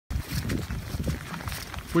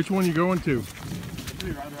Which one you going to? It's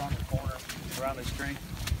right around the corner, around this tree.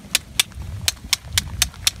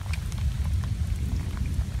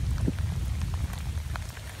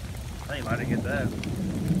 I think lightning hit that.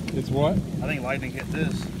 It's what? I think lightning hit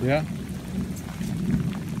this. Yeah.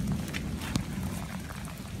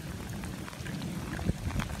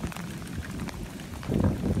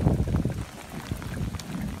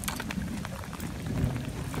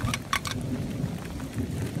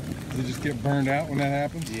 Does it just get burned out when that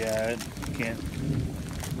happens? Yeah, it can't.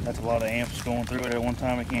 That's a lot of amps going through it at one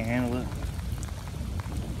time. It can't handle it.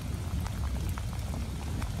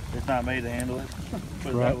 It's not made to handle it.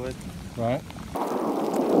 Put it that way. Right.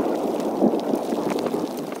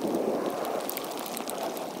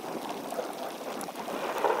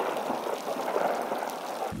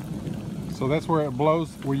 So that's where it blows,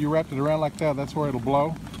 where you wrapped it around like that, that's where it'll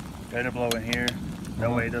blow? It'll blow in here. That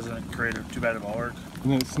way it doesn't create too bad of an arc.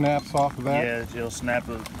 And then it snaps off of that? Yeah, it'll snap,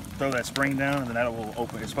 throw that spring down, and then that will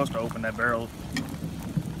open. It's supposed to open that barrel.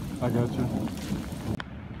 I got you.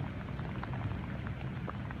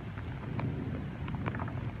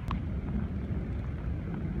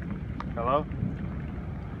 Hello?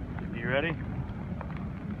 You ready?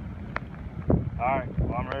 Alright,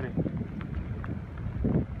 well I'm ready.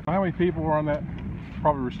 How many people were on that?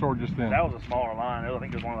 Probably restored just then. That was a smaller line. I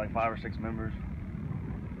think there was only like 5 or 6 members.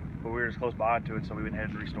 But we were just close by to it, so we went ahead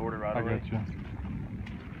and restored it right away. I got you.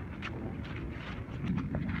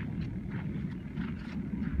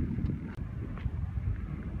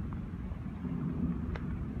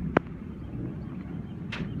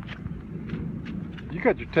 You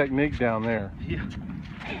got your technique down there. Yeah.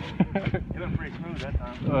 It went pretty smooth that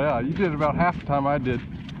time. Oh yeah, you did about half the time I did.